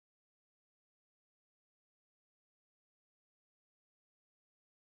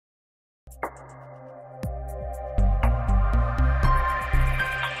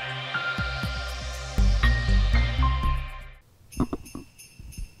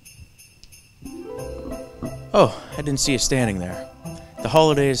Oh, I didn't see you standing there. The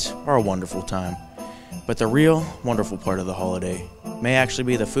holidays are a wonderful time, but the real wonderful part of the holiday may actually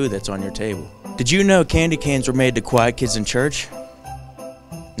be the food that's on your table. Did you know candy canes were made to quiet kids in church?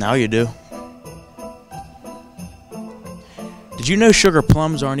 Now you do. Did you know sugar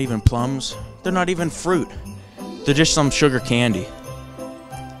plums aren't even plums? They're not even fruit. They're just some sugar candy.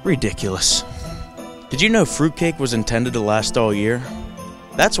 Ridiculous. Did you know fruitcake was intended to last all year?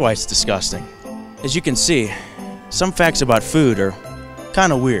 That's why it's disgusting. As you can see, some facts about food are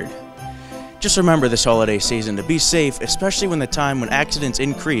kind of weird. Just remember this holiday season to be safe, especially when the time when accidents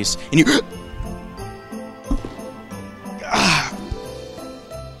increase and you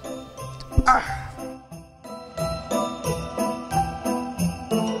Ah.